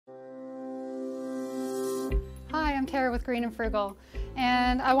Hi, I'm Tara with Green and Frugal,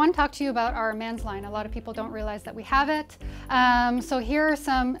 and I want to talk to you about our men's line. A lot of people don't realize that we have it. So here are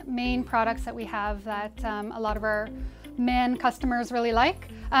some main products that we have that a lot of our men customers really like.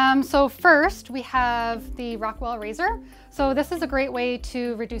 So first we have the Rockwell razor. So this is a great way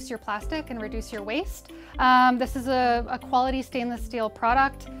to reduce your plastic and reduce your waste. This is a quality stainless steel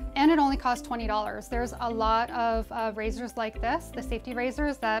product, and it only costs $20. There's a lot of razors like this, the safety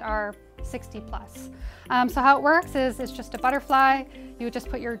razors, that are 60 plus. So how it works is it's just a butterfly. You would just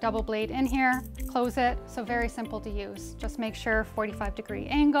put your double blade in here, close it. So very simple to use. Just make sure 45-degree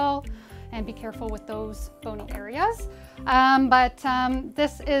angle and be careful with those bony areas.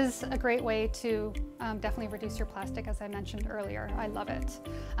 This is a great way to definitely reduce your plastic, as I mentioned earlier. I love it.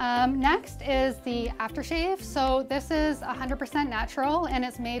 Next is the aftershave. So this is 100% natural, and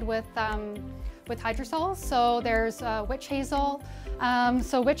it's made with hydrosols. So there's witch hazel.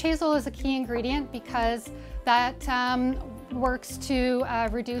 So witch hazel is a key ingredient because that works to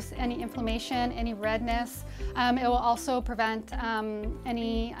reduce any inflammation, any redness. It will also prevent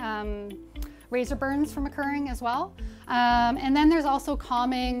any razor burns from occurring as well. And then there's also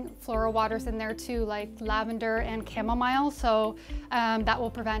calming floral waters in there too, like lavender and chamomile. So that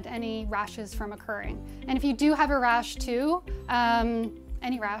will prevent any rashes from occurring. And if you do have a rash too,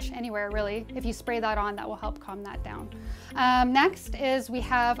 any rash anywhere really, if you spray that on, that will help calm that down. Next is we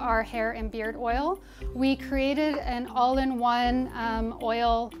have our hair and beard oil. We created an all-in-one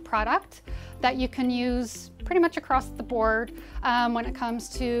oil product that you can use pretty much across the board when it comes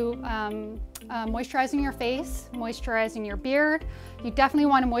to moisturizing your face, moisturizing your beard. You definitely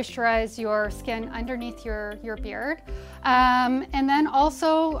want to moisturize your skin underneath your beard. And then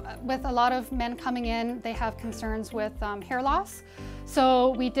also with a lot of men coming in, they have concerns with hair loss. So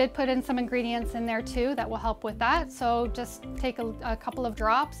we did put in some ingredients in there too that will help with that. So just take a couple of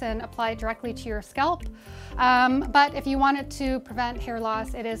drops and apply it directly to your scalp. But if you want it to prevent hair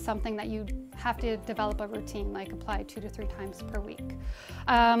loss, it is something that you have to develop a routine, like apply 2 to 3 times per week.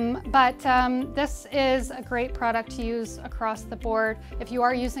 This is a great product to use across the board. If you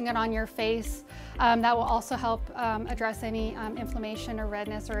are using it on your face, that will also help address any inflammation or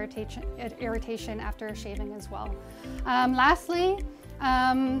redness or irritation after shaving as well. Lastly,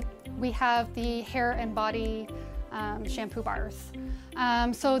 we have the hair and body shampoo bars.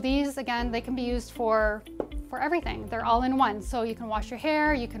 So these, again, they can be used for everything. They're all in one. So you can wash your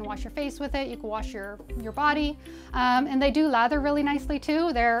hair, you can wash your face with it, you can wash your body. And they do lather really nicely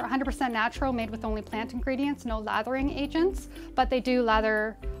too. They're 100% natural, made with only plant ingredients, no lathering agents, but they do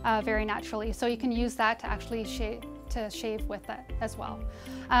lather very naturally. So you can use that to actually shave with it as well.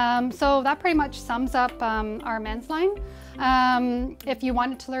 So that pretty much sums up our men's line. If you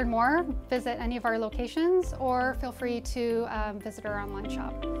wanted to learn more, visit any of our locations or feel free to visit our online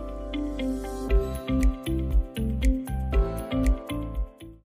shop.